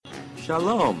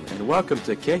Shalom, and welcome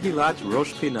to Kehilat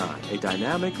Rosh Pinah, a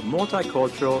dynamic,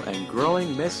 multicultural, and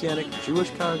growing Messianic Jewish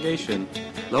congregation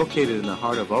located in the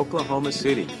heart of Oklahoma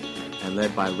City and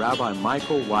led by Rabbi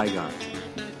Michael Weigand.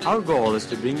 Our goal is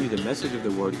to bring you the message of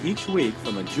the Word each week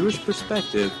from a Jewish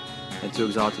perspective and to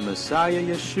exalt the Messiah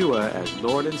Yeshua as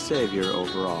Lord and Savior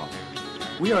over all.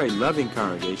 We are a loving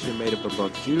congregation made up of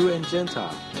both Jew and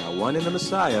Gentile, now one in the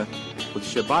Messiah, with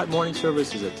Shabbat morning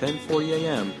services at 10:40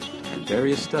 a.m., and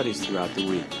various studies throughout the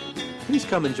week. Please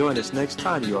come and join us next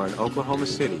time you are in Oklahoma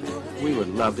City. We would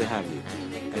love to have you.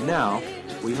 And now,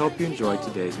 we hope you enjoyed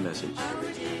today's message.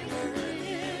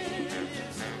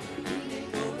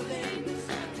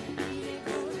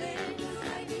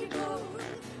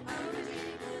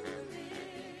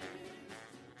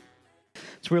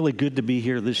 It's really good to be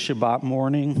here this Shabbat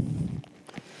morning.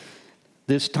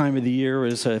 This time of the year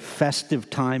is a festive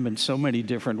time in so many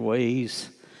different ways.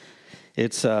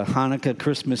 It's Hanukkah,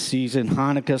 Christmas season,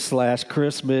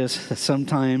 Hanukkah/Christmas.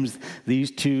 Sometimes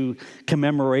these two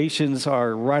commemorations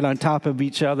are right on top of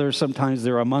each other. Sometimes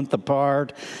they're a month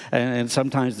apart, and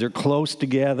sometimes they're close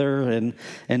together.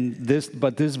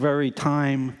 But this very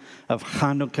time of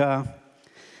Hanukkah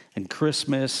and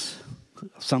Christmas,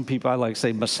 some people I like to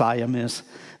say Messiah-miss,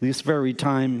 this very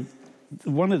time,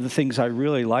 one of the things I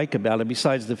really like about it,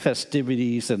 besides the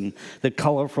festivities and the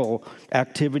colorful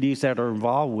activities that are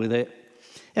involved with it,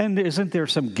 and isn't there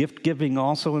some gift-giving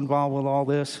also involved with all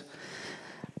this?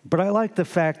 But I like the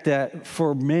fact that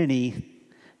for many,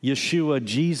 Yeshua,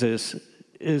 Jesus,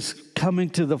 is coming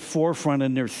to the forefront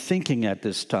in their thinking at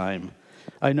this time.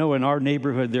 I know in our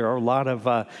neighborhood there are a lot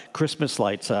of Christmas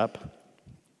lights up.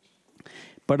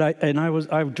 But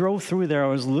I drove through there, I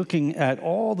was looking at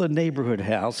all the neighborhood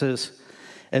houses,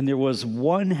 and there was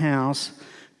one house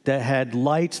that had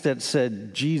lights that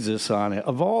said Jesus on it.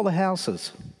 Of all the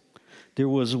houses, there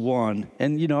was one.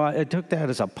 And, I took that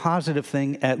as a positive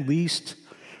thing. At least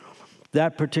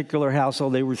that particular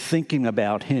household, they were thinking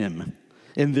about him.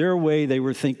 In their way, they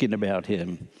were thinking about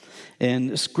him.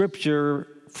 And Scripture,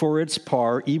 for its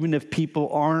part, even if people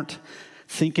aren't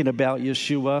thinking about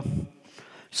Yeshua,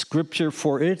 Scripture,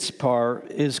 for its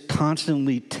part, is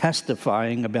constantly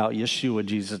testifying about Yeshua,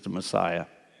 Jesus the Messiah.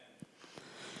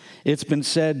 It's been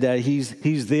said that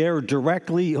he's there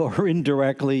directly or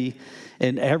indirectly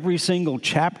in every single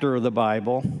chapter of the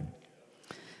Bible.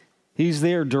 He's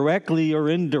there directly or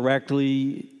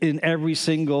indirectly in every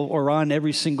single or on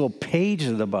every single page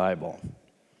of the Bible.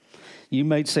 You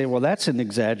might say, well, that's an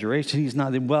exaggeration. He's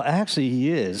not. Well, actually, he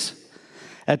is.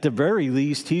 At the very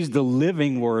least, he's the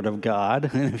living Word of God.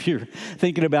 And if you're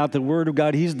thinking about the Word of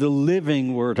God, he's the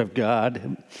living Word of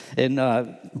God. And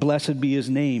blessed be his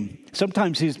name.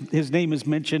 Sometimes his name is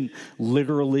mentioned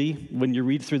literally when you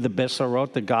read through the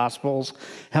Besarot, the Gospels.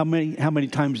 How many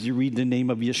times do you read the name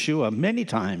of Yeshua? Many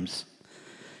times.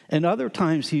 And other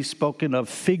times he's spoken of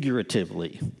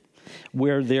figuratively,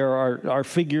 where there are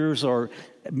figures or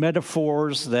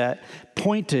metaphors that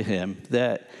point to him,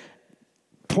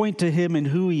 and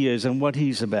who he is and what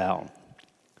he's about.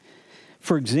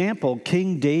 For example,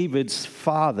 King David's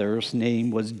father's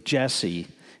name was Jesse.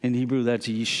 In Hebrew, that's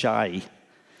Yishai.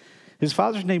 His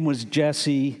father's name was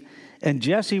Jesse, and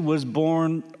Jesse was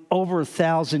born over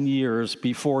 1,000 years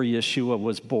before Yeshua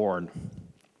was born.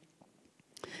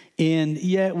 And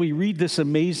yet we read this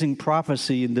amazing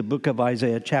prophecy in the book of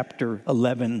Isaiah, chapter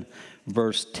 11,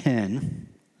 verse 10,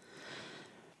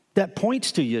 that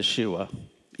points to Yeshua.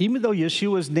 Even though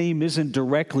Yeshua's name isn't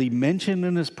directly mentioned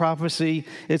in this prophecy,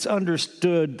 it's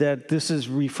understood that this is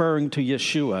referring to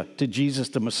Yeshua, to Jesus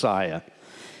the Messiah.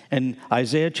 And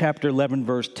Isaiah chapter 11,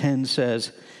 verse 10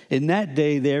 says, "In that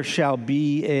day there shall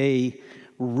be a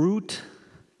root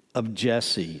of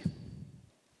Jesse.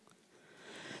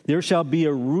 There shall be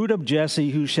a root of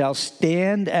Jesse who shall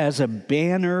stand as a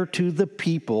banner to the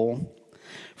people,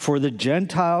 for the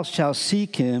Gentiles shall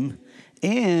seek him,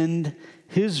 and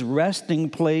his resting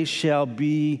place shall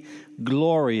be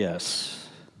glorious."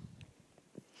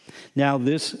 Now,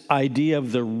 this idea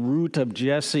of the root of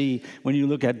Jesse, when you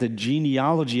look at the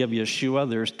genealogy of Yeshua,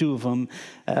 there's two of them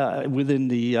within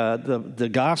the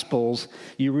Gospels,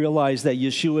 you realize that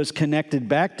Yeshua is connected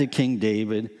back to King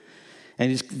David,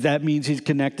 and that means he's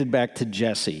connected back to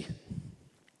Jesse.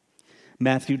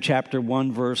 Matthew chapter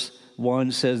 1, verse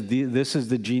 1 says, this is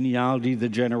the genealogy, the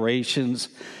generations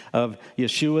of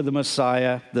Yeshua the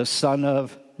Messiah, the son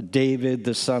of David,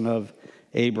 the son of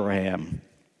Abraham.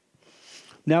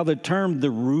 Now the term the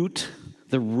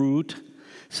root,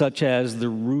 such as the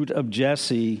root of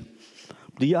Jesse,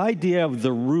 The idea of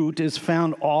the root is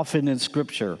found often in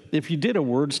Scripture. If you did a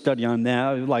word study on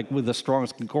that, like with the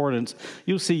Strong's Concordance,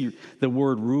 you'll see the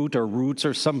word root or roots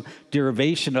or some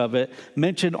derivation of it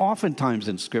mentioned oftentimes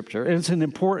in Scripture. And it's an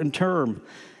important term.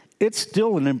 It's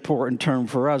still an important term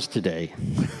for us today.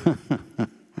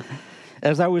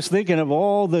 As I was thinking of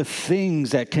all the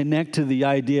things that connect to the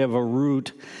idea of a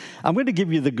root, I'm going to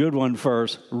give you the good one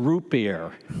first, root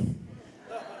beer.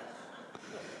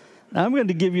 I'm going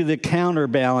to give you the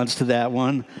counterbalance to that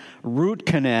one, root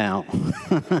canal.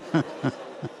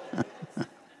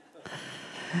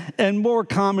 And more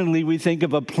commonly, we think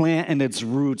of a plant and its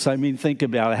roots. I mean, think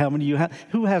about it. How many of you have,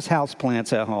 who has house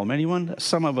plants at home? Anyone?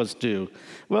 Some of us do.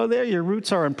 Well, there, your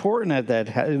roots are important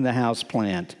in the house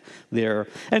plant there.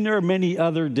 And there are many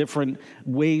other different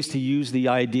ways to use the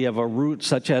idea of a root,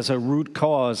 such as a root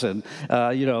cause and,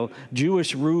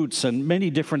 Jewish roots and many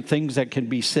different things that can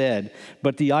be said.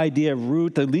 But the idea of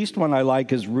root, the least one I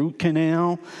like is root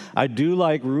canal. I do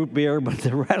like root beer, but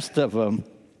the rest of them.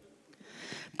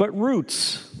 But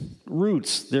roots.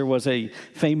 There was a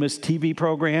famous TV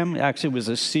program. Actually, it was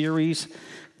a series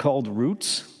called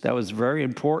Roots. That was a very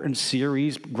important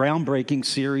series, groundbreaking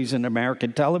series in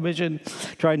American television,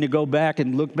 trying to go back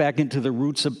and look back into the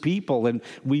roots of people. And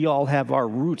we all have our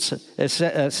roots.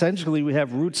 Essentially, we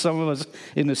have roots, some of us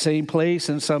in the same place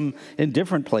and some in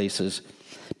different places.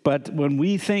 But when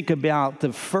we think about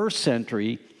the first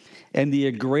century, and the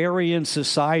agrarian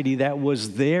society that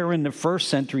was there in the first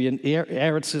century in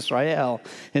Eretz Israel,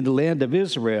 in the land of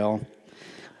Israel,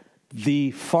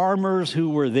 the farmers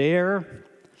who were there,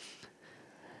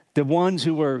 the ones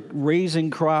who were raising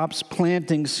crops,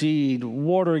 planting seed,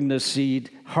 watering the seed,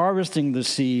 harvesting the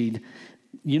seed,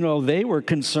 they were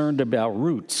concerned about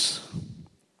roots.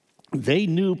 They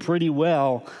knew pretty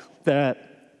well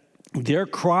that their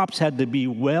crops had to be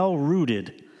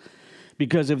well-rooted,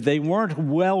 because if they weren't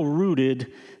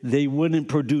well-rooted, they wouldn't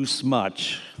produce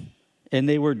much. And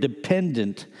they were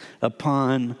dependent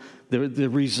upon the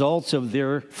results of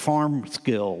their farm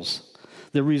skills,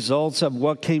 the results of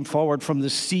what came forward from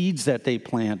the seeds that they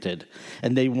planted.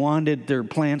 And they wanted their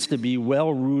plants to be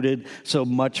well-rooted so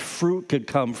much fruit could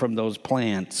come from those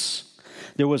plants.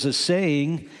 There was a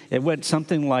saying, it went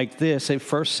something like this, a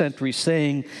first century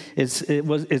saying, it's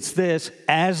this,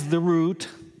 as the root,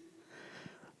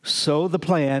 sow the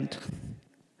plant,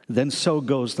 then so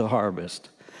goes the harvest.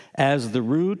 As the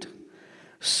root,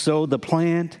 sow the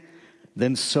plant,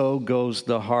 then so goes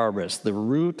the harvest. The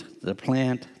root, the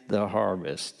plant, the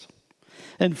harvest.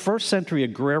 And first century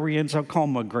agrarians, I'll call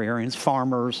them agrarians,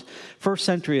 farmers, first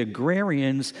century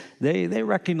agrarians, they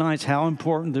recognized how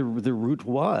important the root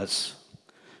was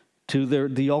to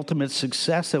the ultimate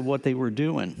success of what they were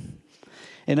doing.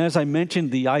 And as I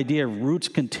mentioned, the idea of roots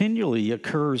continually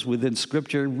occurs within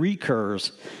Scripture,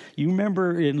 recurs. You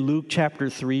remember in Luke chapter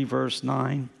 3, verse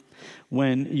 9,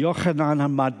 when Yochanan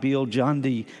HaMatbil, John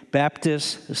the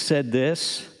Baptist, said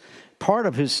this, part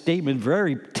of his statement,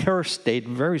 very terse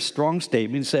statement, very strong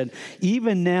statement, said,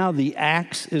 even now the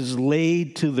axe is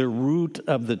laid to the root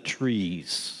of the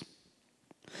trees.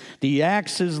 The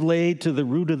axe is laid to the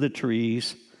root of the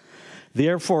trees.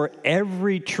 Therefore,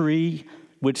 every tree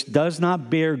which does not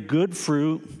bear good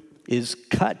fruit is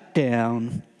cut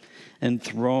down and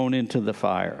thrown into the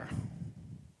fire.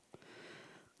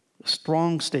 A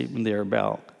strong statement there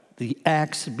about the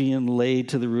axe being laid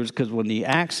to the roots, because when the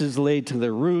axe is laid to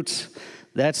the roots,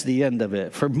 that's the end of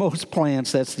it. For most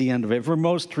plants, that's the end of it. For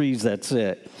most trees, that's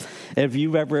it. If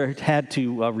you've ever had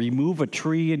to remove a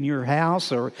tree in your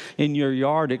house or in your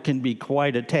yard, it can be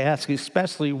quite a task,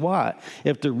 especially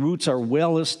if the roots are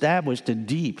well established and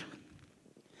deep.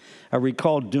 I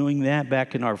recall doing that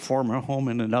back in our former home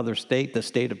in another state, the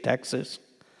state of Texas.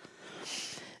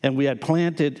 And we had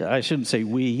planted, I shouldn't say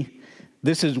we,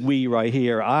 this is we right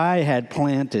here. I had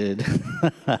planted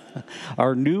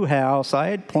our new house,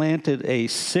 I had planted a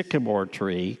sycamore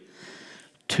tree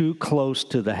too close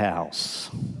to the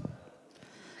house.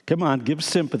 Come on, give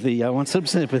sympathy. I want some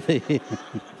sympathy.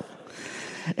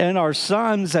 And our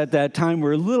sons at that time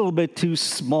were a little bit too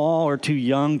small or too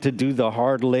young to do the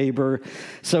hard labor.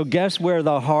 So guess where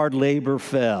the hard labor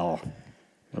fell?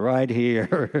 Right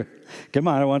here. Come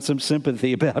on, I want some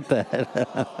sympathy about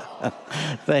that.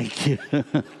 Thank you.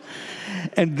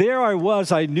 And there I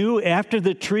was. I knew after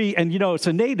the tree, and it's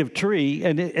a native tree,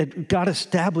 and it got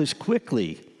established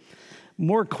quickly,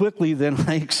 more quickly than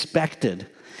I expected.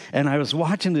 And I was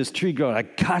watching this tree go, I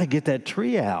got to get that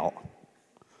tree out,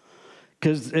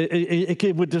 because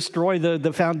it would destroy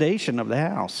the foundation of the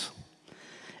house.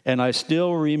 And I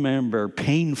still remember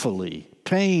painfully,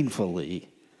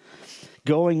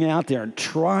 going out there and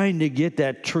trying to get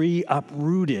that tree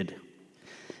uprooted.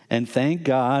 And thank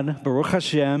God, Baruch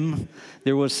Hashem,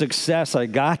 there was success. I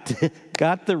got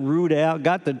the root out,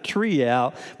 got the tree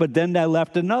out, but then that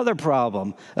left another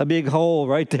problem, a big hole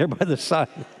right there by the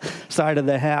side of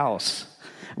the house.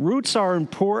 Roots are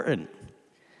important.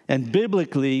 And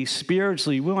biblically,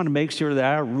 spiritually, we want to make sure that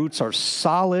our roots are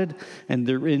solid and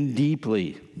they're in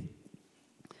deeply.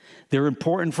 They're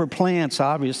important for plants,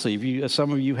 obviously.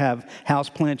 Some of you have house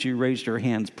plants, you raised your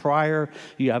hands prior.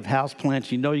 You have house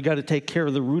plants, you know you got to take care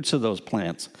of the roots of those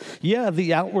plants. Yeah,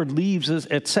 the outward leaves,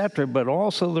 etc., but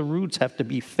also the roots have to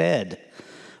be fed,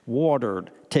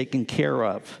 watered, taken care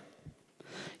of.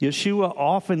 Yeshua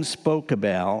often spoke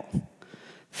about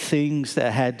things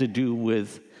that had to do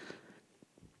with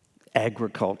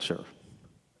agriculture,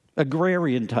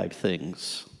 agrarian type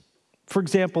things. For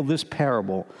example, this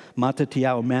parable,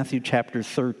 Mattathieu, Matthew chapter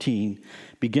 13,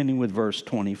 beginning with verse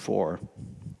 24.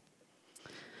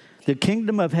 The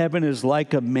kingdom of heaven is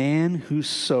like a man who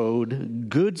sowed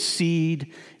good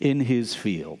seed in his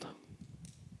field.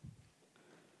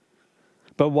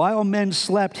 But while men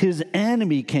slept, his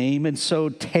enemy came and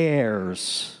sowed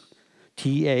tares,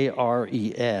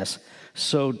 Tares,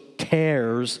 sowed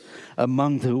tares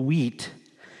among the wheat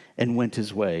and went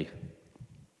his way.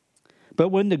 But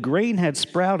when the grain had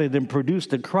sprouted and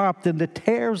produced a crop, then the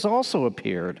tares also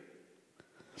appeared.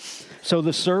 So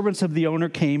the servants of the owner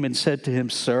came and said to him,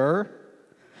 "Sir,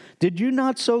 did you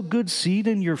not sow good seed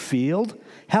in your field?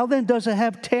 How then does it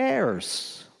have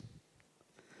tares?"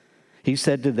 He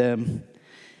said to them,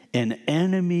 "An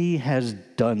enemy has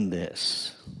done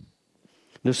this."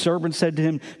 The servant said to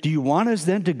him, "Do you want us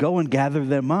then to go and gather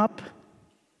them up?"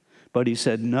 But he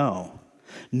said, "No.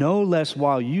 No less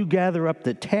while you gather up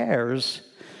the tares,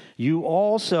 you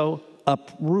also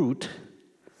uproot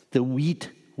the wheat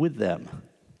with them.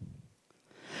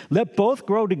 Let both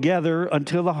grow together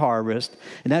until the harvest,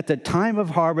 and at the time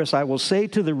of harvest I will say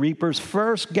to the reapers,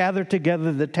 first gather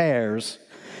together the tares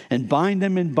and bind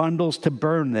them in bundles to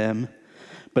burn them,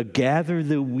 but gather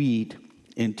the wheat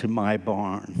into my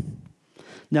barn."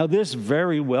 Now this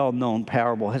very well-known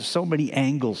parable has so many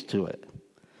angles to it.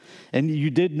 And you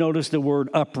did notice the word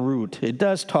uproot. It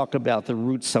does talk about the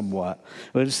root somewhat.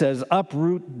 But it says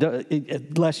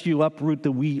uproot, lest you uproot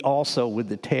the wheat also with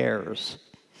the tares.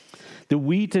 The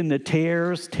wheat and the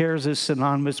tares is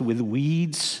synonymous with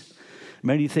weeds.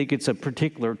 Many think it's a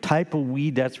particular type of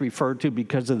weed that's referred to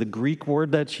because of the Greek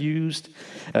word that's used.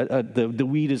 The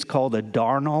weed is called a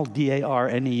darnel,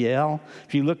 D-A-R-N-E-L.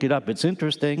 If you look it up, it's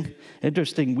interesting.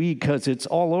 Interesting weed because it's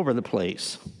all over the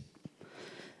place.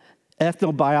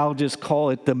 Ethnobiologists call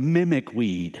it the mimic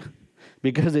weed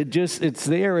because it's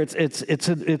there.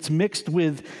 It's mixed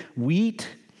with wheat,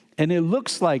 and it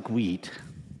looks like wheat.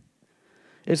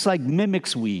 It's like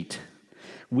mimics wheat.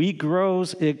 Wheat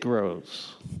grows, it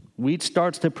grows. Wheat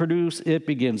starts to produce, it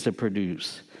begins to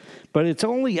produce. But it's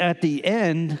only at the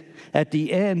end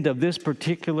of this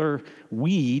particular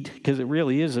weed, because it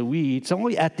really is a weed, it's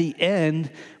only at the end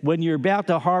when you're about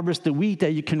to harvest the wheat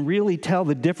that you can really tell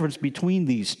the difference between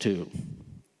these two.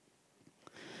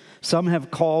 Some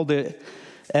have called it,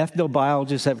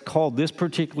 ethnobiologists have called this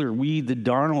particular weed, the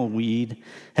darnel weed,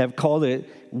 have called it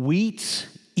wheat's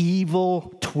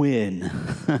evil twin.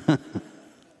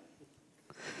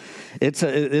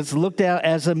 It's looked at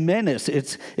as a menace.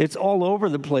 It's all over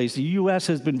the place. The U.S.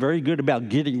 has been very good about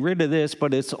getting rid of this,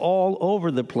 but it's all over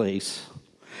the place.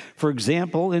 For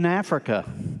example, in Africa,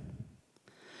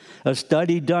 a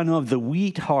study done of the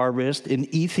wheat harvest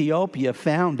in Ethiopia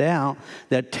found out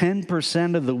that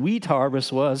 10% of the wheat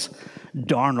harvest was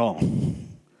darnel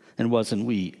and wasn't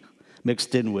wheat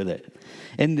mixed in with it.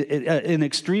 And an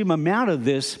extreme amount of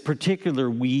this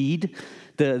particular weed,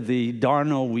 the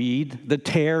darnel weed, the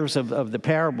tares of the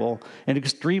parable, an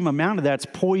extreme amount of that's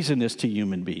poisonous to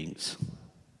human beings.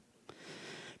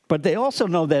 But they also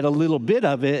know that a little bit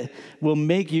of it will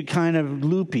make you kind of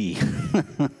loopy,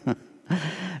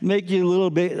 make you a little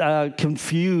bit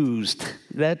confused,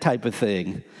 that type of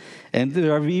thing. And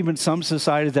there are even some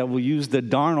societies that will use the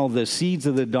darnel, the seeds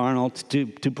of the darnel,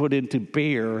 to put into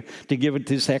beer to give it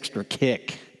this extra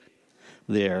kick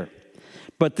there.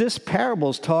 But this parable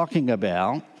is talking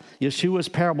about, Yeshua's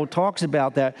parable talks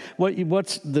about that.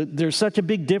 There's such a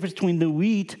big difference between the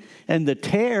wheat and the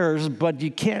tares, but you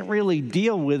can't really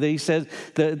deal with it. He says,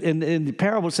 and the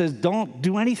parable says, don't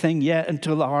do anything yet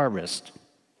until the harvest.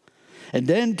 And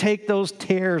then take those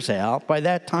tares out. By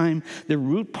that time, the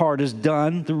root part is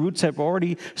done. The roots have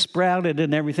already sprouted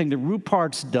and everything. The root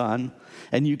part's done.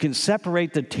 And you can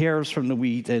separate the tares from the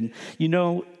wheat. And,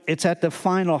 it's at the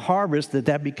final harvest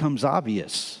that becomes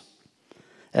obvious,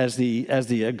 as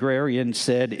the agrarian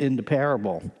said in the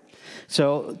parable.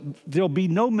 So there'll be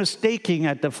no mistaking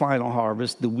at the final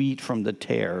harvest the wheat from the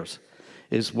tares,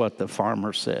 is what the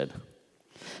farmer said.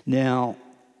 Now,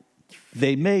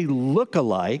 they may look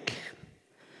alike,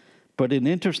 but an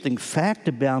interesting fact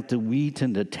about the wheat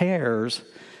and the tares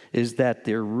is that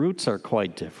their roots are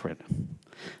quite different.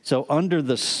 So under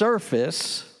the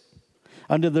surface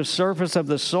of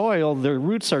the soil, their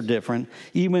roots are different,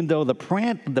 even though the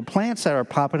plants that are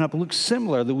popping up look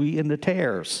similar, the wheat and the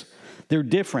tares. They're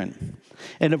different.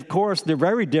 And of course, they're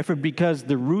very different because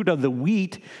the root of the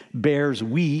wheat bears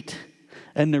wheat,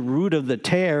 and the root of the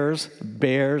tares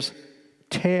bears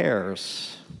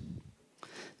tares.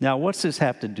 Now, what's this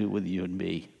have to do with you and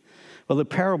me? Well, the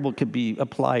parable could be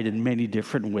applied in many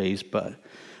different ways, but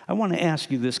I want to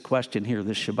ask you this question here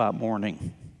this Shabbat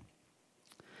morning.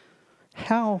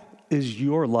 How is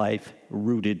your life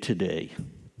rooted today?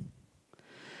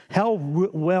 How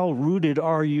well rooted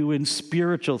are you in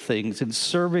spiritual things, in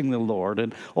serving the Lord,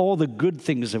 and all the good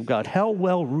things of God? How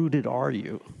well rooted are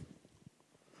you?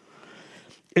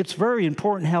 It's very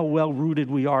important how well rooted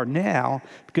we are now,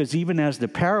 because even as the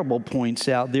parable points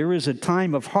out, there is a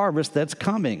time of harvest that's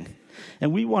coming.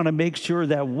 And we want to make sure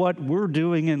that what we're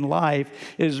doing in life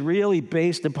is really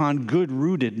based upon good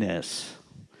rootedness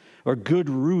or good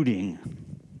rooting.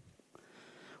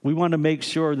 We want to make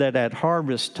sure that at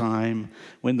harvest time,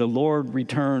 when the Lord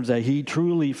returns, that he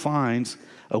truly finds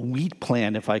a wheat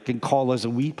plant, if I can call us a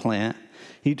wheat plant.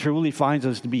 He truly finds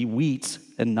us to be wheats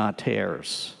and not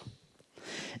tares.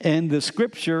 And the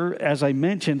scripture, as I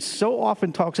mentioned, so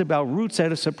often talks about roots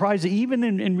that are surprising, even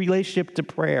in relationship to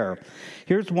prayer.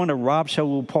 Here's one of Rav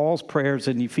Shaul Paul's prayers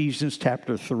in Ephesians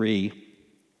chapter 3,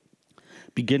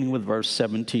 beginning with verse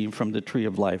 17 from the Tree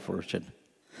of Life version.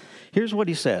 Here's what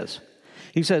he says.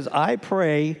 He says, I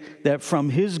pray that from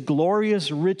his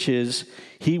glorious riches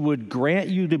he would grant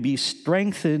you to be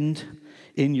strengthened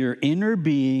in your inner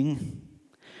being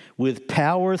with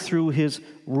power through his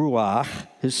Ruach,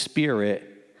 his Spirit,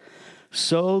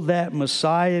 so that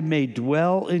Messiah may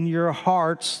dwell in your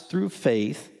hearts through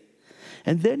faith.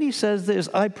 And then he says this,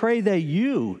 I pray that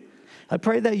you,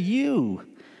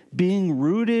 being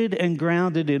rooted and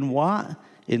grounded in what?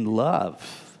 In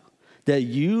love. That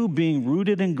you, being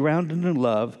rooted and grounded in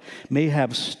love, may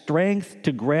have strength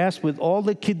to grasp with all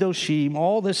the Kiddoshim,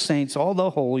 all the saints, all the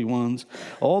holy ones,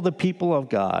 all the people of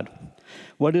God,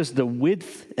 what is the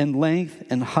width and length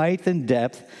and height and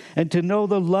depth, and to know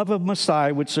the love of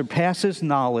Messiah which surpasses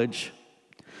knowledge,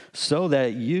 so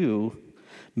that you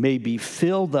may be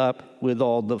filled up with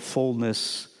all the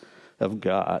fullness of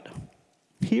God.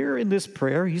 Here in this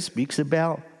prayer, he speaks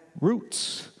about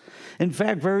roots. In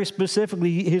fact, very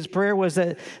specifically, his prayer was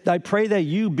that I pray that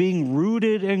you, being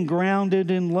rooted and grounded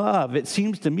in love. It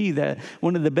seems to me that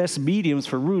one of the best mediums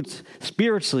for roots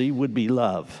spiritually would be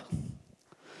love.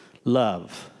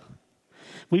 Love.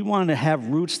 We want to have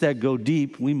roots that go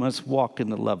deep. We must walk in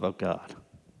the love of God.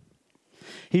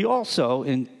 He also,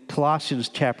 in Colossians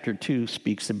chapter 2,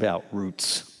 speaks about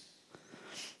roots.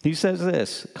 He says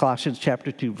this, Colossians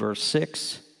chapter 2, verse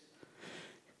 6.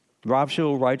 Rav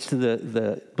Shaul writes to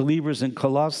the believers in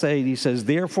Colossae, he says,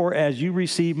 therefore, as you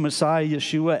receive Messiah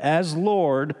Yeshua as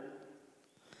Lord,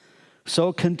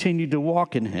 so continue to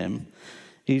walk in him.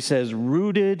 He says,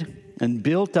 rooted and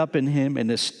built up in him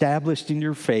and established in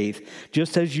your faith,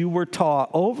 just as you were taught,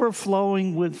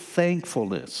 overflowing with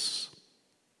thankfulness.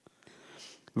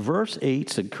 Verse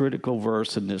 8 is a critical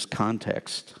verse in this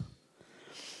context.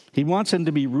 He wants them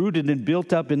to be rooted and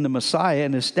built up in the Messiah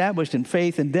and established in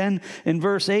faith. And then in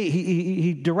verse 8,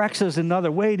 he directs us another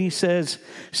way, and he says,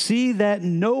 see that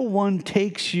no one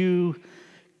takes you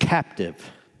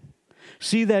captive.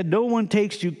 See that no one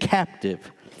takes you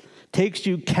captive. Takes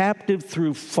you captive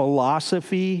through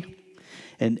philosophy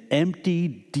and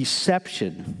empty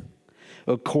deception,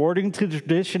 according to the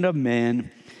tradition of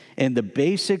man and the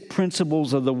basic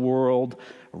principles of the world,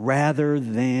 rather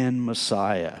than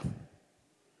Messiah.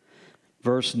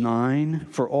 Verse 9,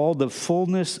 for all the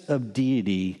fullness of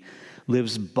deity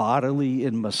lives bodily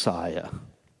in Messiah.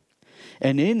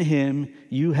 And in him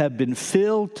you have been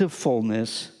filled to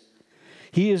fullness.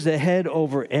 He is the head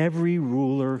over every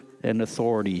ruler and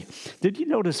authority. Did you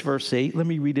notice verse 8? Let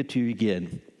me read it to you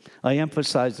again. I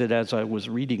emphasized it as I was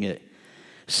reading it.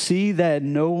 See that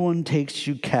no one takes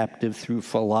you captive through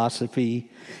philosophy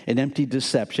and empty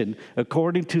deception,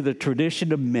 according to the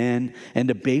tradition of men and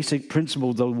the basic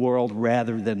principles of the world,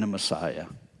 rather than the Messiah.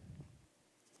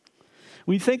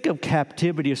 We think of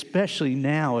captivity, especially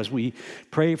now as we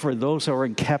pray for those who are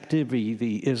in captivity,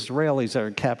 the Israelis are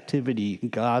in captivity in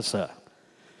Gaza.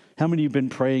 How many of you have been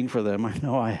praying for them? I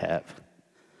know I have.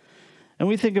 And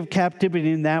we think of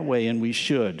captivity in that way, and we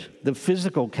should, the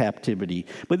physical captivity.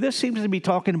 But this seems to be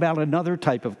talking about another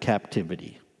type of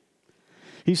captivity.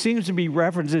 He seems to be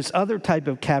referencing this other type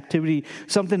of captivity,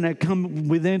 something that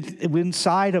comes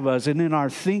inside of us and in our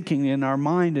thinking, in our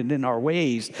mind, and in our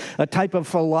ways, a type of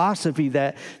philosophy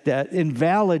that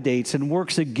invalidates and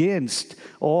works against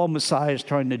all Messiah is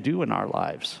trying to do in our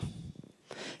lives.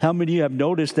 How many of you have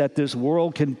noticed that this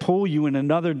world can pull you in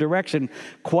another direction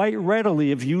quite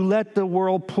readily if you let the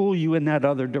world pull you in that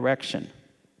other direction?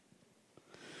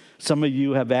 Some of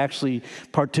you have actually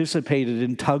participated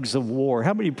in tugs of war.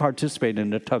 How many participate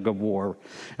in a tug of war?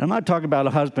 And I'm not talking about a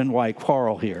husband-wife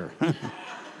quarrel here.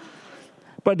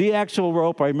 But the actual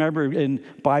rope, I remember in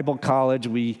Bible college,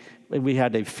 we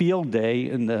had a field day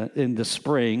in the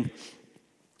spring.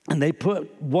 And they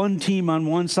put one team on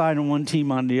one side and one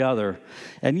team on the other.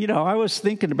 And, I was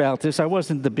thinking about this. I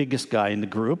wasn't the biggest guy in the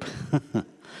group.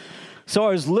 So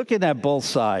I was looking at both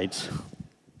sides.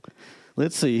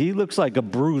 Let's see, he looks like a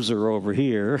bruiser over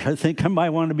here. I think I might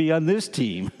want to be on this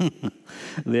team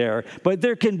there. But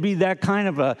there can be that kind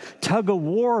of a tug of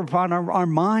war upon our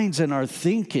minds and our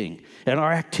thinking and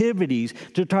our activities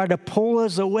to try to pull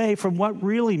us away from what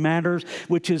really matters,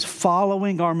 which is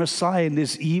following our Messiah in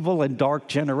this evil and dark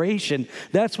generation.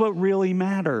 That's what really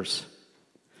matters.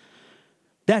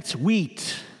 That's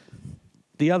wheat.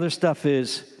 The other stuff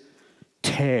is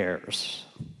tares.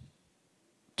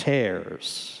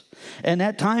 Tares. And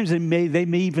at times they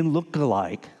may even look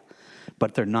alike,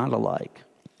 but they're not alike.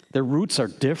 Their roots are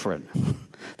different.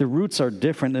 The roots are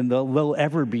different, and they'll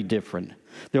ever be different.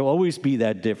 There'll always be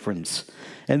that difference.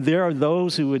 And there are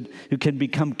those who can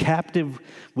become captive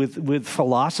with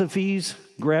philosophies,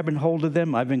 grabbing hold of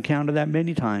them. I've encountered that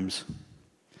many times.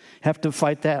 Have to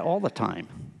fight that all the time.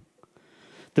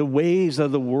 The ways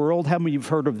of the world. How many of you have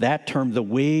heard of that term, the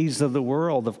ways of the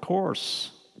world? Of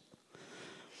course.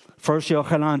 First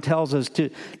Yochanan tells us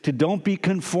to don't be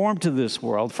conformed to this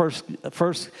world. First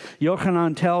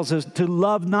Yochanan tells us to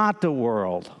love not the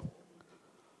world,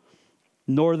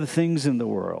 nor the things in the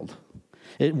world.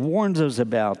 It warns us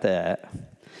about that.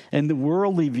 And the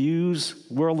worldly views,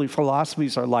 worldly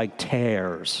philosophies are like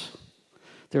tares.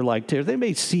 They're like tares. They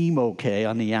may seem okay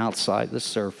on the outside, the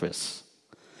surface.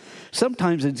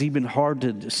 Sometimes it's even hard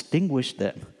to distinguish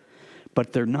them,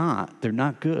 but they're not. They're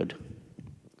not good.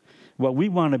 What we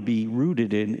want to be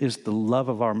rooted in is the love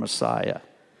of our Messiah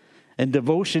and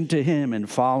devotion to Him and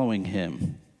following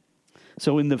Him.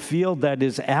 So in the field that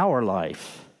is our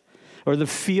life, or the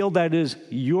field that is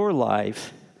your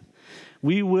life,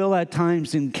 we will at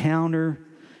times encounter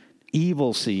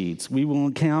evil seeds. We will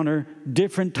encounter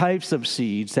different types of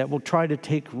seeds that will try to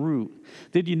take root.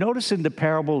 Did you notice in the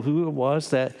parable who it was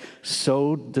that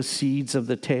sowed the seeds of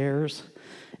the tares?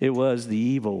 It was the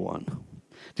evil one.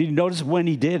 Did you notice when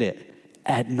he did it?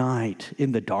 At night,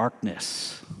 in the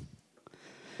darkness.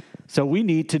 So we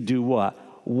need to do what?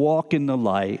 Walk in the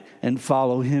light and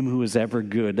follow Him who is ever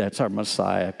good. That's our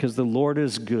Messiah, because the Lord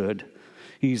is good.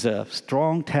 He's a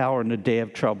strong tower in the day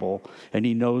of trouble, and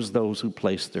He knows those who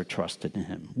place their trust in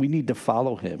Him. We need to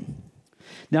follow Him.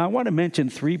 Now, I want to mention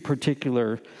 3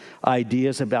 particular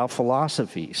ideas about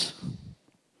philosophies.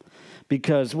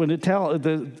 Because when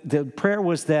the prayer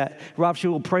was that Rav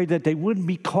Shmuel prayed that they wouldn't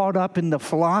be caught up in the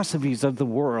philosophies of the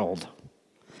world.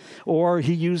 Or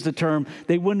he used the term,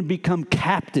 they wouldn't become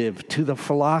captive to the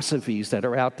philosophies that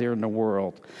are out there in the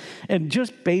world. And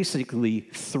just basically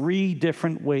 3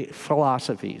 different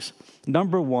philosophies.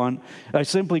 Number 1, I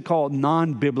simply call it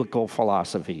non-biblical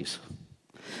philosophies.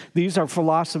 These are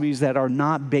philosophies that are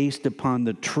not based upon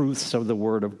the truths of the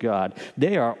Word of God.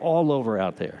 They are all over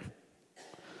out there.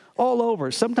 All over.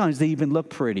 Sometimes they even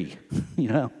look pretty,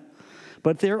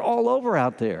 but they're all over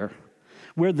out there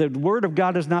where the Word of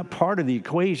God is not part of the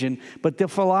equation, but the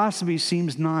philosophy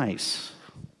seems nice.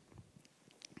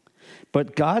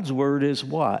 But God's Word is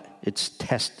what? It's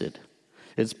tested.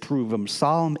 It's proven.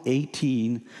 Psalm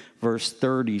 18, verse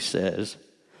 30 says,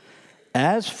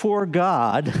 "As for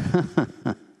God,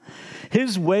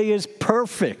 His way is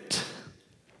perfect."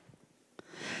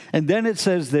 And then it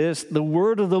says this, "The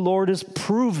word of the Lord is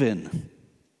proven.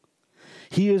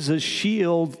 He is a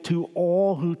shield to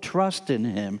all who trust in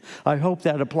Him." I hope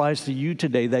that applies to you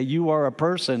today, that you are a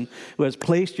person who has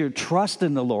placed your trust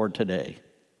in the Lord today.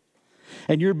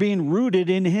 And you're being rooted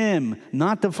in Him,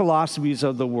 not the philosophies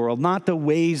of the world, not the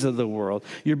ways of the world.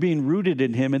 You're being rooted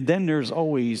in Him. And then there's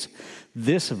always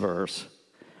this verse,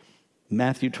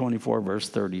 Matthew 24, verse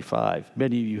 35.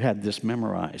 Many of you had this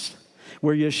memorized.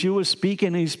 Where Yeshua is speaking,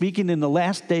 and He's speaking in the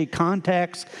last day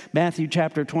context, Matthew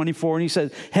chapter 24, and He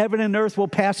says, "Heaven and earth will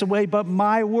pass away, but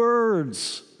my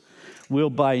words will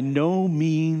by no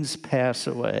means pass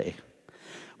away.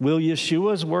 Will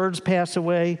Yeshua's words pass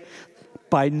away?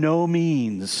 By no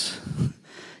means.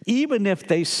 Even if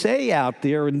they say out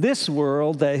there in this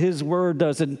world that his word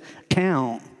doesn't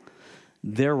count,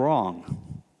 they're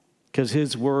wrong, because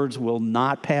his words will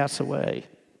not pass away.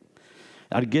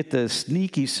 I get the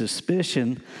sneaky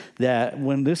suspicion that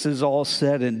when this is all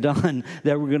said and done,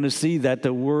 that we're going to see that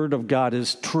the word of God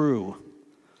is true,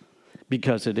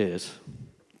 because it is.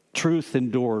 Truth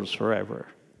endures forever.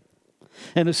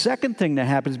 And the second thing that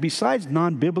happens, besides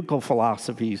non-biblical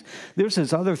philosophies, there's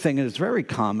this other thing, and it's very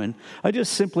common. I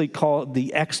just simply call it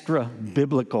the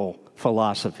extra-biblical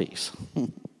philosophies.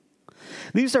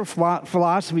 These are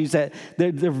philosophies that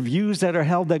they're views that are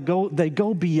held that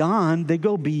go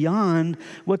beyond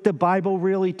what the Bible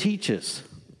really teaches.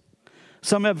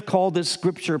 Some have called it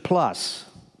Scripture plus.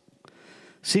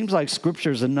 Seems like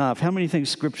Scripture's enough. How many think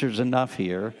Scripture's enough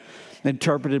here?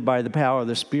 Interpreted by the power of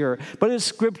the Spirit. But it's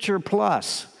Scripture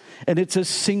plus. And it's a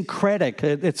syncretic.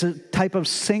 It's a type of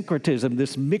syncretism,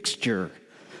 this mixture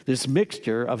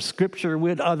of Scripture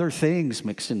with other things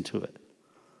mixed into it.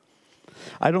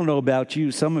 I don't know about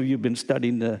you. Some of you have been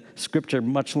studying the Scripture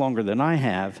much longer than I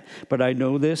have. But I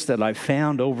know this, that I've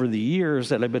found over the years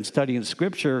that I've been studying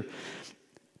Scripture,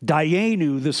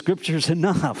 Dayenu, the Scripture's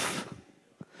enough.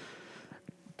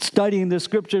 Studying the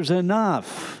Scripture's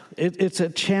enough. It's a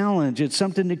challenge. It's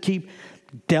something to keep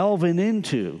delving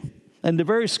into. And the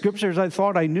very Scriptures I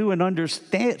thought I knew and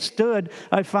understood,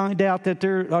 I find out that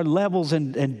there are levels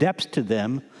and depths to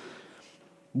them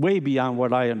way beyond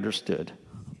what I understood.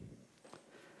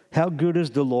 How good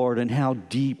is the Lord, and how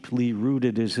deeply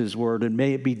rooted is his word, and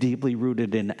may it be deeply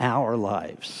rooted in our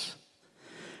lives.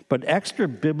 But extra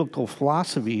biblical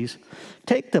philosophies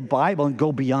take the Bible and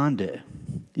go beyond it.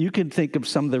 You can think of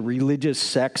some of the religious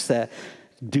sects that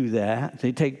do that.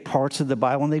 They take parts of the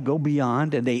Bible and they go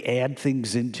beyond and they add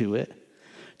things into it.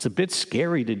 It's a bit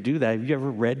scary to do that. Have you ever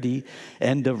read the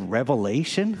end of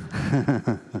Revelation?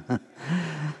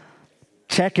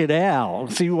 Check it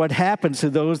out. See what happens to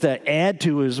those that add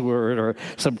to his word or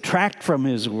subtract from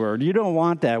his word. You don't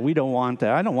want that. We don't want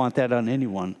that. I don't want that on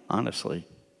anyone, honestly.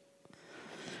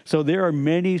 So there are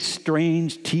many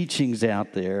strange teachings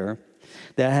out there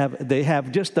that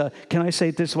have just can I say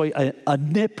it this way, a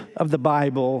nip of the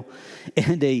Bible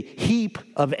and a heap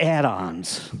of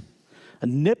add-ons. A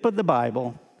nip of the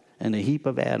Bible and a heap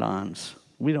of add-ons.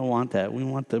 We don't want that. We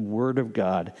want the Word of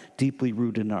God deeply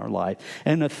rooted in our life.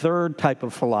 And a third type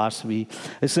of philosophy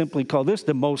is simply called, this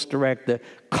the most direct, the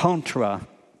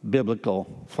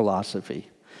contra-biblical philosophy.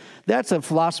 That's a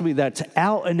philosophy that's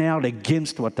out and out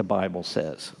against what the Bible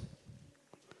says.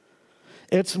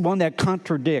 It's one that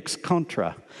contradicts,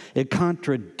 It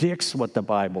contradicts what the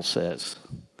Bible says.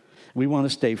 We want to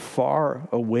stay far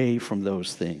away from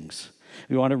those things.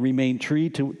 We want to remain true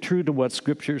to what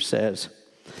Scripture says.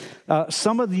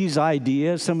 Some of these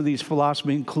ideas, some of these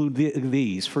philosophies include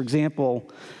these. For example,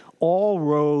 all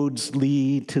roads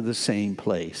lead to the same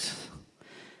place.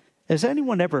 Has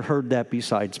anyone ever heard that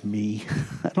besides me?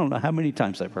 I don't know how many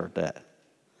times I've heard that.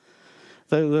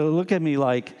 They look at me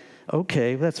like,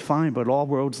 okay, that's fine, but all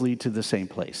roads lead to the same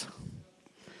place.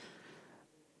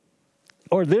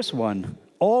 Or this one,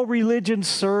 all religions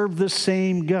serve the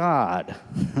same God.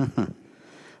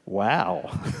 Wow.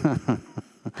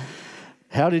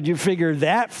 How did you figure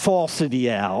that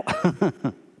falsity out?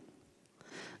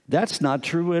 That's not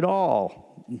true at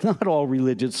all. Not all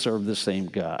religions serve the same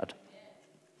God.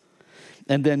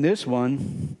 And then this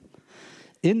one,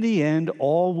 in the end,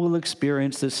 all will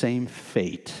experience the same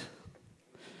fate.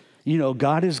 You know,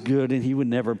 God is good and he would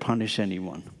never punish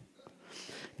anyone.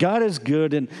 God is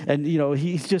good and you know,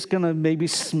 he's just going to maybe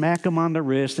smack them on the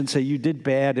wrist and say, you did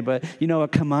bad, but, you know,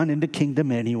 come on into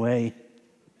kingdom anyway.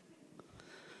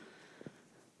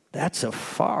 That's a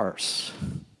farce.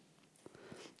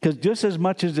 Because just as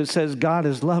much as it says God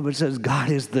is love, it says God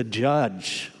is the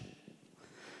judge.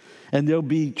 And there'll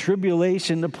be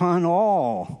tribulation upon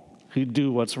all who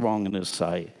do what's wrong in his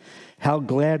sight. How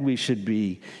glad we should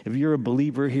be. If you're a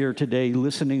believer here today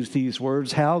listening to these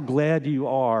words, how glad you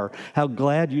are. How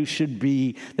glad you should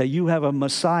be that you have a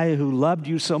Messiah who loved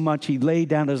you so much he laid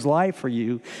down his life for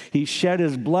you. He shed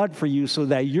his blood for you so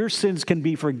that your sins can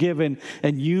be forgiven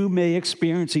and you may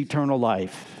experience eternal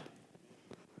life.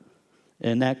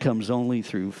 And that comes only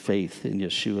through faith in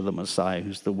Yeshua the Messiah,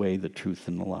 who's the way, the truth,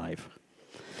 and the life.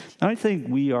 I think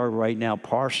we are right now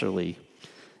partially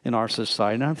in our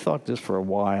society, and I've thought this for a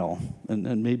while,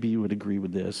 and maybe you would agree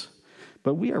with this,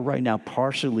 but we are right now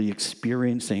partially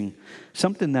experiencing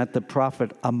something that the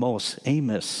prophet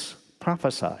Amos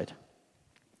prophesied.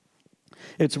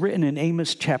 It's written in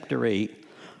Amos chapter 8,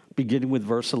 beginning with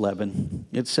verse 11.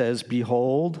 It says,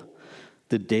 "Behold,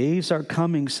 the days are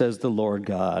coming, says the Lord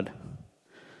God,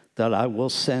 that I will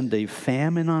send a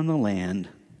famine on the land,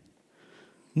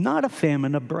 not a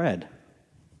famine of bread,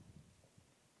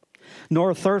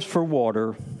 nor a thirst for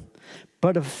water,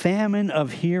 but a famine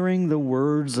of hearing the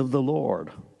words of the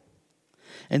Lord."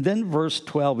 And then verse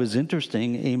 12 is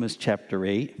interesting, Amos chapter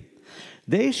 8.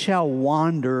 "They shall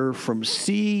wander from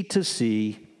sea to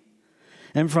sea,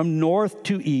 and from north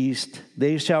to east,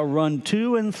 they shall run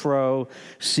to and fro,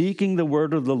 seeking the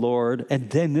word of the Lord." And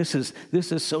then this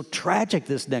is so tragic,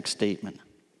 this next statement.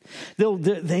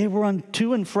 They run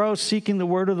to and fro, seeking the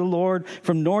word of the Lord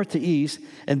from north to east.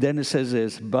 And then it says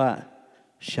this, "but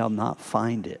shall not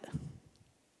find it."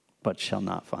 But shall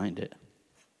not find it.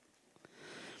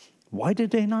 Why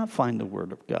did they not find the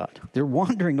word of God? They're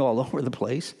wandering all over the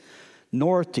place,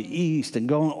 north to east and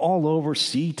going all over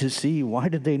sea to sea. Why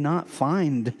did they not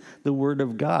find the word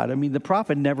of God? I mean, the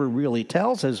prophet never really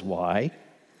tells us why,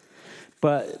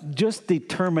 but just the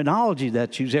terminology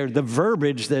that's used there, the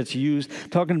verbiage that's used,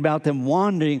 talking about them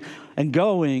wandering and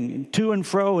going to and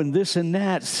fro and this and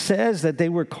that, says that they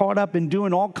were caught up in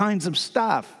doing all kinds of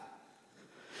stuff,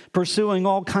 pursuing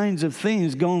all kinds of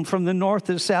things, going from the north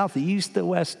to south, the east to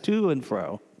west, to and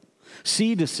fro,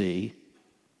 sea to sea.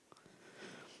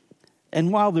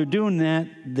 And while they're doing that,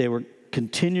 they were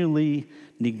continually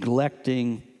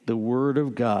neglecting the word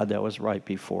of God that was right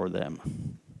before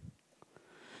them.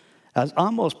 As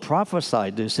Amos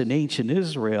prophesied this in ancient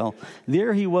Israel,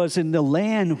 there he was in the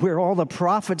land where all the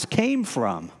prophets came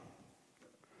from.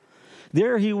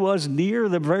 There he was near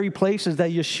the very places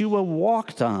that Yeshua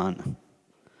walked on,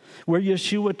 where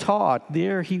Yeshua taught.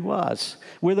 There he was,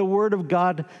 where the word of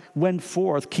God went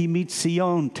forth. Ki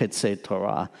mitzion tetzeh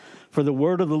Torah. For the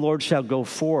word of the Lord shall go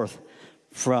forth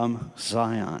from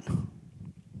Zion.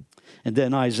 And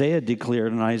then Isaiah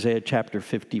declared in Isaiah chapter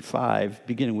 55,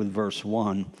 beginning with verse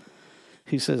 1,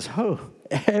 he says, "Oh,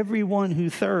 everyone who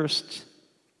thirsts,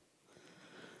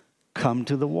 come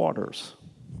to the waters.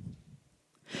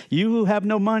 You who have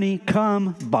no money,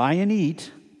 come, buy and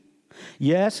eat.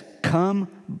 Yes, come,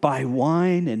 buy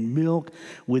wine and milk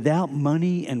without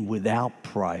money and without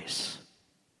price."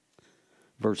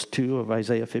 Verse 2 of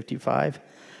Isaiah 55,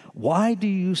 "Why do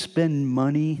you spend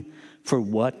money for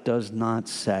what does not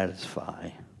satisfy?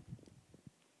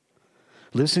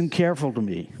 Listen careful to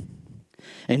me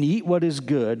and eat what is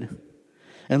good,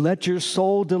 and let your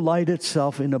soul delight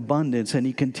itself in abundance." And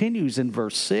he continues in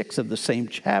verse 6 of the same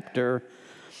chapter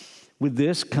with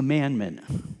this commandment: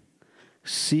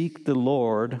 "Seek the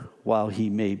Lord while he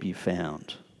may be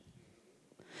found."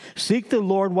 Seek the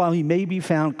Lord while he may be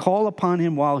found. Call upon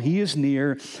him while he is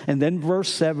near. And then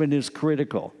verse 7 is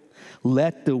critical.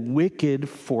 "Let the wicked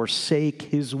forsake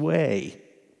his way.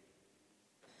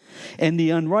 And the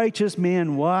unrighteous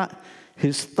man," what?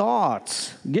 "His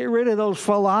thoughts." Get rid of those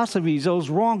philosophies,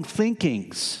 those wrong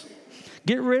thinkings.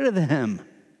 Get rid of them.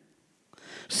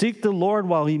 Seek the Lord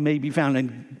while he may be found,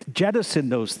 and jettison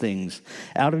those things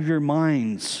out of your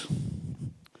minds.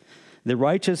 "The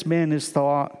righteous man is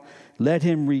thought, let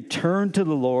him return to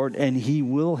the Lord, and he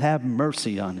will have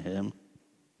mercy on him.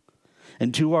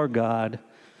 And to our God,"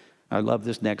 I love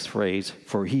this next phrase,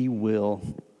 "for he will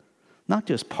not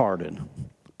just pardon,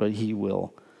 but he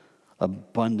will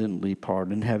abundantly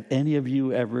pardon." Have any of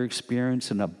you ever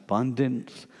experienced an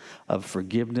abundance of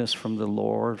forgiveness from the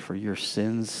Lord for your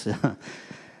sins?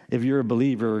 If you're a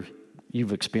believer,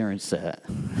 you've experienced that.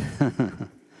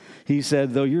 He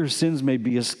said, "Though your sins may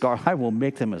be as scarlet, I will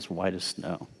make them as white as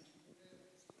snow."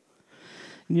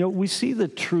 You know, we see the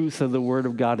truth of the word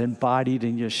of God embodied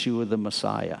in Yeshua the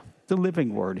Messiah, the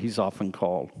living word he's often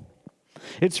called.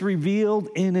 It's revealed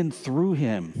in and through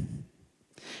him.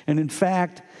 And in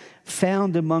fact,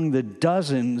 found among the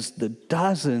dozens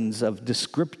of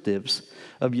descriptives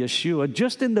of Yeshua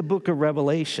just in the book of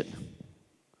Revelation.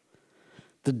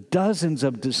 The dozens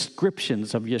of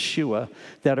descriptions of Yeshua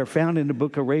that are found in the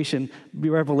book of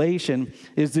Revelation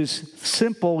is this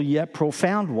simple yet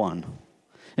profound one.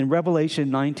 In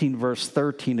Revelation 19, verse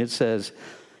 13, it says,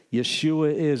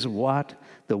 Yeshua is what?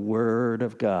 The Word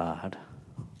of God.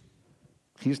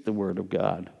 He's the Word of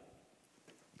God.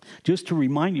 Just to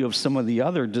remind you of some of the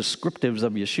other descriptives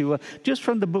of Yeshua, just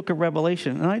from the book of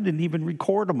Revelation, and I didn't even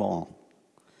record them all.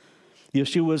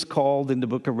 Yeshua is called in the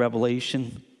book of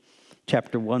Revelation,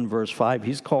 chapter 1, verse 5,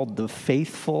 he's called the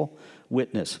faithful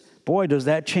witness. Boy, does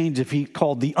that change if he's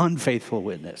called the unfaithful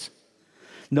witness.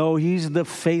 No, he's the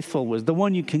faithful witness, the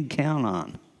one you can count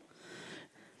on.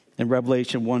 In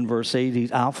Revelation 1, verse 8,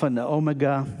 he's Alpha and the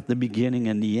Omega, the beginning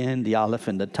and the end, the Aleph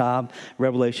and the Tav.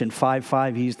 Revelation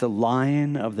 5:5, he's the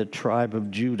Lion of the tribe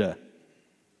of Judah.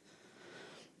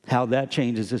 How that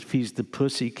changes if he's the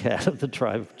pussycat of the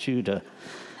tribe of Judah.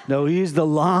 No, he's the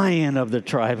lion of the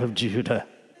tribe of Judah.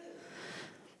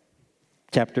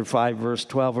 Chapter 5, verse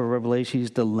 12 of Revelation,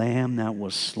 he's the lamb that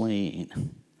was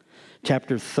slain.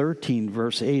 Chapter 13,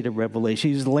 verse 8 of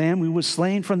Revelation, he's the lamb who was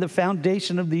slain from the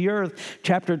foundation of the earth.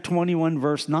 Chapter 21,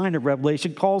 verse 9 of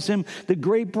Revelation calls him the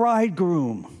great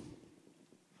bridegroom.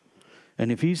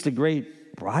 And if he's the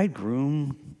great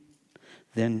bridegroom,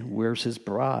 then where's his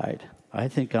bride? I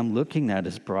think I'm looking at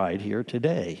his bride here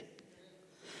today.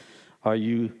 Are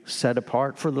you set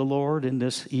apart for the Lord in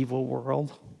this evil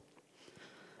world?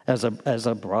 As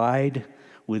a bride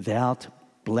without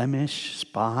blemish,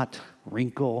 spot,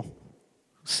 wrinkle,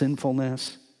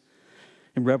 sinfulness?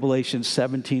 In Revelation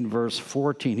 17, verse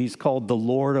 14, he's called the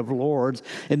Lord of Lords.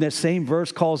 And that same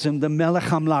verse calls him the Melech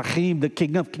HaMelachim, the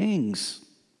King of Kings.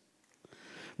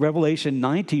 Revelation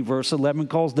 19, verse 11,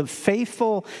 calls the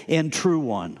faithful and true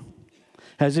one.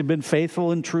 Has he been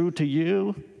faithful and true to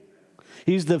you?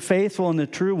 He's the faithful and the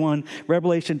true one.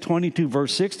 Revelation 22,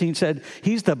 verse 16 said,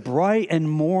 he's the bright and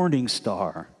morning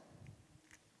star.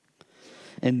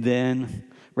 And then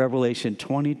Revelation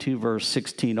 22, verse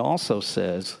 16 also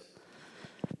says,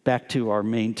 back to our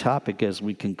main topic as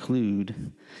we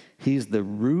conclude, he's the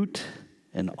root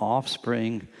and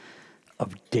offspring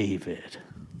of David.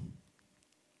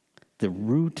 The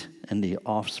root and the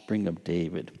offspring of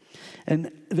David.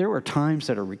 And there were times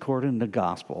that are recorded in the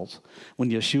Gospels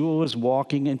when Yeshua was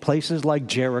walking in places like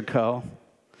Jericho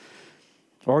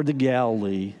or the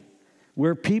Galilee,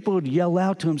 where people would yell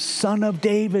out to him, Son of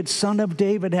David,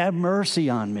 have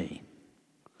mercy on me.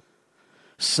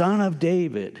 Son of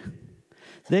David.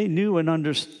 They knew and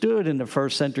understood in the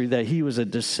first century that he was a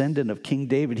descendant of King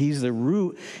David. He's the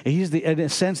root, he's in a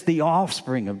sense the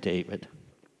offspring of David.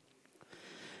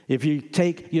 If you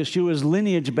take Yeshua's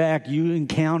lineage back, you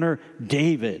encounter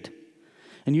David.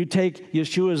 And you take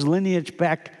Yeshua's lineage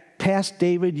back past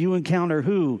David, you encounter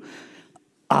who?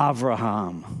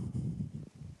 Abraham.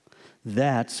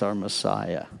 That's our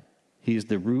Messiah. He's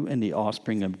the root and the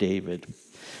offspring of David.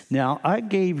 Now, I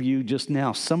gave you just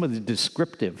now some of the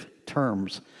descriptive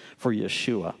terms for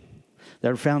Yeshua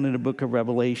that are found in the book of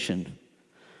Revelation.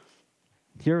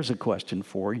 Here's a question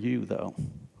for you, though.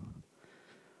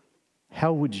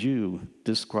 How would you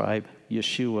describe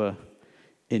Yeshua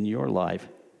in your life?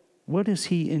 What is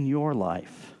he in your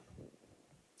life?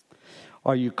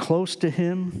 Are you close to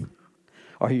him?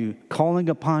 Are you calling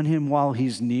upon him while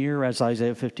he's near, as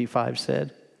Isaiah 55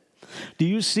 said? Do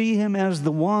you see him as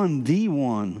the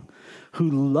one who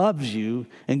loves you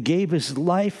and gave his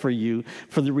life for you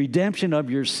for the redemption of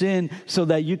your sin so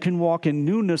that you can walk in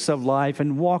newness of life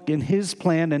and walk in his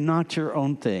plan and not your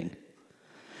own thing?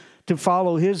 To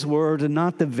follow his word and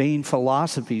not the vain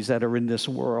philosophies that are in this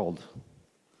world.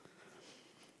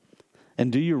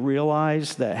 And do you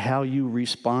realize that how you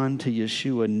respond to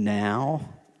Yeshua now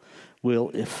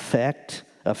will affect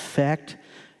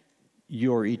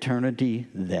your eternity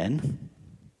then?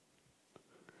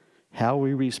 How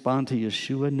we respond to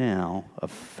Yeshua now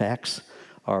affects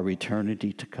our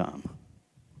eternity to come.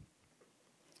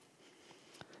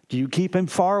 Do you keep him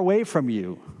far away from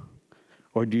you?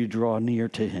 Or do you draw near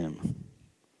to him?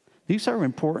 These are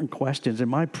important questions,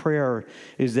 and my prayer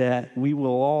is that we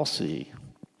will all see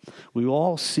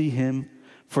him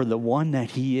for the one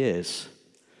that he is.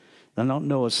 I don't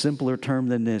know a simpler term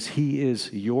than this. He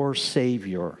is your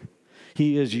Savior.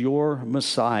 He is your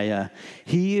Messiah.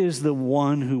 He is the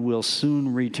one who will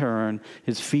soon return.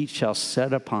 His feet shall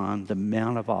set upon the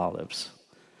Mount of Olives,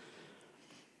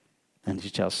 and he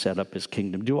shall set up his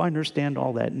kingdom. Do I understand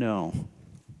all that? No.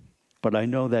 But I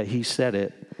know that he said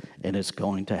it, and it's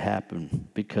going to happen,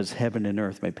 because heaven and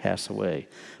earth may pass away,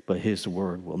 but his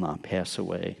word will not pass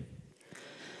away.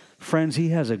 Friends, he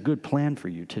has a good plan for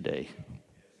you today.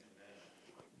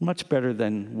 Much better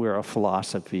than where a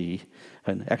philosophy,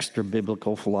 an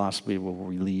extra-biblical philosophy will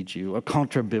lead you, a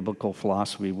contra-biblical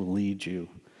philosophy will lead you.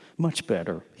 Much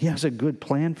better. He has a good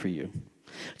plan for you.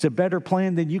 It's a better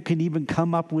plan than you can even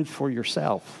come up with for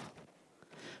yourself.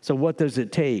 So what does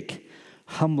it take?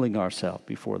 Humbling ourselves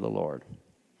before the Lord,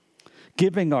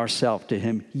 giving ourselves to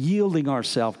him, yielding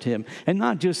ourselves to him, and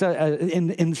not just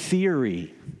in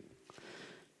theory,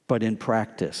 but in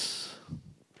practice.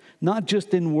 Not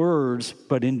just in words,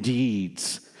 but in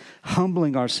deeds.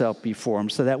 Humbling ourselves before him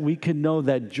so that we can know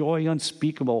that joy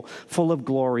unspeakable, full of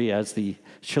glory, as the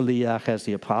Shaliach, as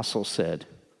the apostle said.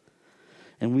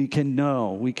 And we can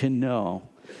know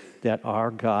that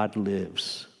our God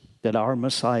lives, that our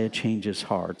Messiah changes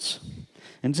hearts.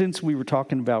 And since we were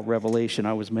talking about Revelation,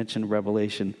 I was mentioning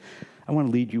Revelation, I want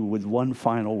to lead you with one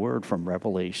final word from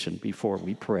Revelation before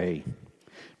we pray.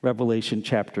 Revelation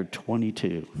chapter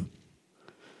 22,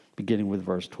 beginning with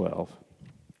verse 12.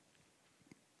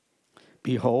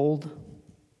 Behold,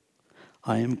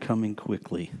 I am coming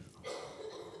quickly.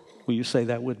 Will you say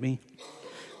that with me?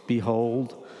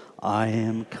 Behold, I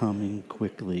am coming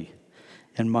quickly,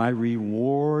 and my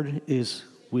reward is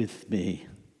with me,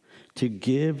 to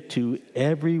give to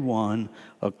everyone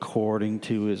according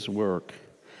to his work.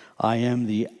 I am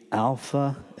the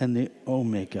Alpha and the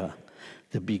Omega,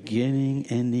 the beginning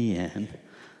and the end,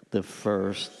 the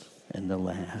first and the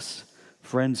last.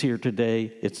 Friends, here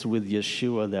today, it's with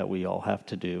Yeshua that we all have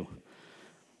to do.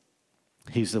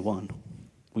 He's the one.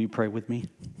 Will you pray with me?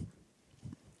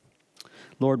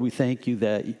 Lord, we thank you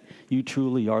that you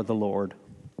truly are the Lord.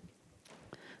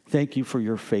 Thank you for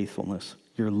your faithfulness,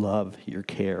 your love, your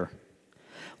care.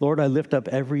 Lord, I lift up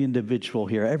every individual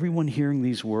here, everyone hearing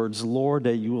these words. Lord,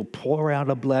 that you will pour out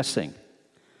a blessing.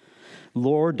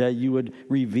 Lord, that you would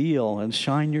reveal and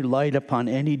shine your light upon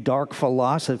any dark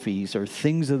philosophies or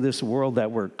things of this world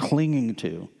that we're clinging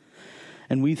to.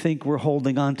 And we think we're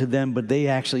holding on to them, but they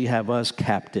actually have us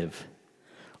captive.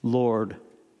 Lord,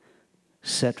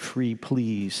 set free,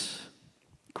 please.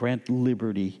 Grant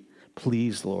liberty,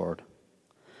 please, Lord,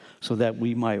 so that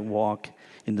we might walk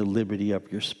in the liberty of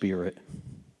your Spirit.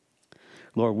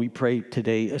 Lord, we pray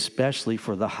today especially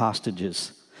for the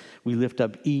hostages. We lift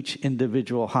up each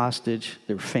individual hostage,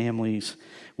 their families.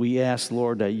 We ask,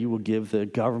 Lord, that you will give the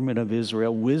government of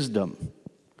Israel wisdom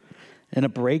and a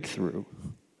breakthrough,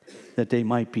 that they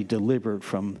might be delivered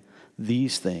from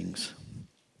these things,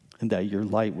 and that your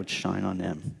light would shine on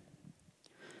them.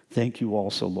 Thank you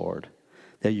also, Lord,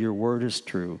 that your word is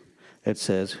true, that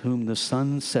says, whom the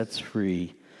Son sets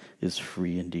free is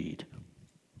free indeed.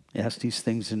 I ask these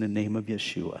things in the name of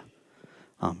Yeshua.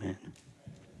 Amen.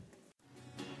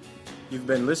 You've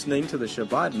been listening to the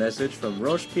Shabbat message from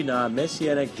Rosh Pinah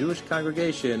Messianic Jewish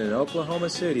Congregation in Oklahoma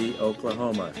City,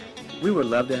 Oklahoma. We would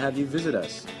love to have you visit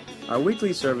us. Our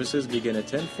weekly services begin at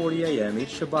 10:40 a.m.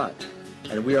 each Shabbat,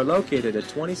 and we are located at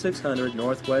 2600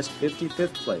 Northwest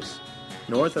 55th Place,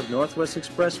 north of Northwest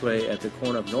Expressway at the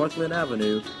corner of Northland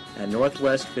Avenue and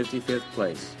Northwest 55th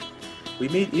Place. We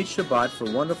meet each Shabbat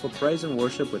for wonderful praise and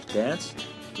worship with dance,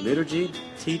 liturgy,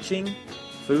 teaching,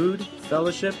 food,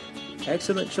 fellowship,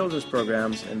 excellent children's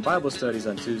programs, and Bible studies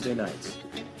on Tuesday nights.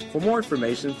 For more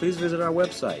information, please visit our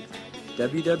website,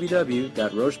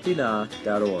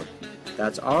 www.roshpinah.org.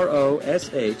 That's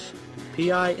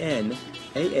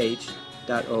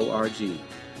ROSHPINAH.org.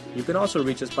 You can also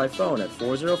reach us by phone at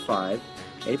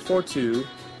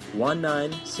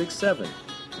 405-842-1967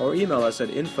 or email us at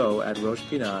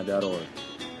info@roshpinah.org.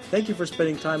 Thank you for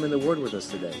spending time in the Word with us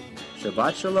today.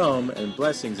 Shabbat Shalom and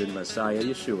blessings in Messiah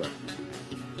Yeshua.